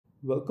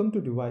Welcome to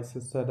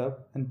Devices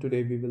Setup, and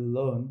today we will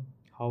learn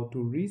how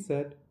to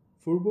reset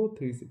Furbo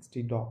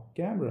 360 dock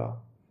camera.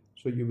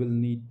 So you will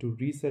need to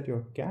reset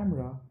your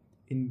camera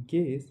in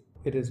case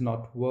it is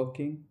not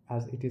working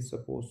as it is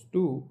supposed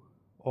to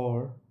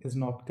or is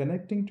not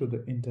connecting to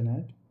the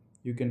internet.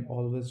 You can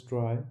always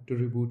try to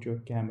reboot your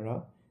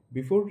camera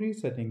before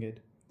resetting it,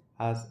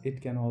 as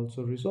it can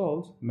also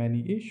resolve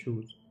many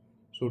issues.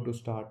 So to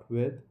start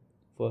with,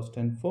 first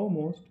and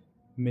foremost,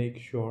 make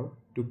sure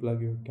to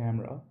plug your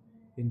camera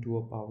into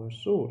a power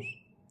source.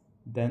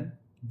 Then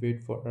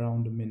wait for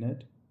around a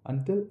minute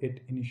until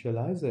it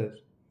initializes.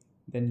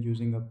 Then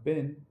using a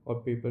pin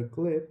or paper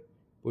clip,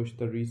 push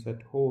the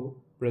reset hole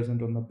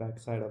present on the back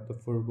side of the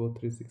Furbo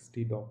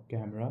 360 dock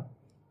camera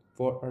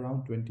for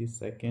around 20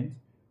 seconds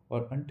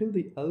or until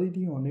the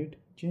LED on it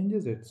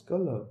changes its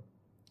color.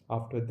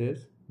 After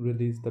this,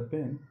 release the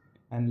pin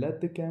and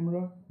let the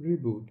camera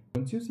reboot.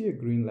 Once you see a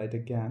green light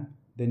again,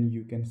 then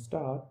you can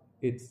start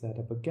its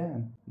setup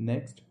again.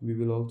 Next, we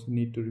will also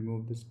need to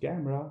remove this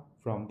camera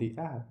from the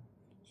app.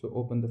 So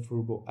open the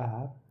Furbo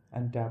app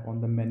and tap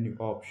on the menu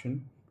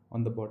option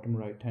on the bottom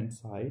right hand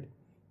side.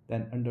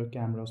 Then under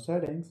camera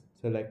settings,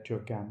 select your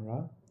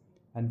camera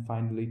and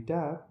finally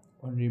tap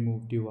on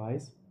remove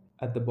device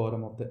at the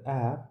bottom of the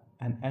app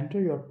and enter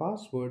your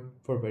password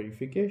for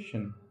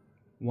verification.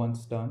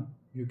 Once done,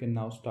 you can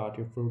now start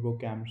your Furbo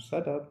camera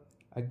setup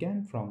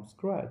again from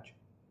scratch.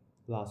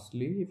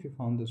 Lastly, if you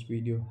found this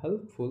video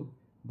helpful,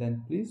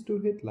 then please do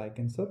hit like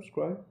and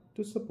subscribe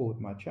to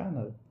support my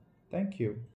channel. Thank you.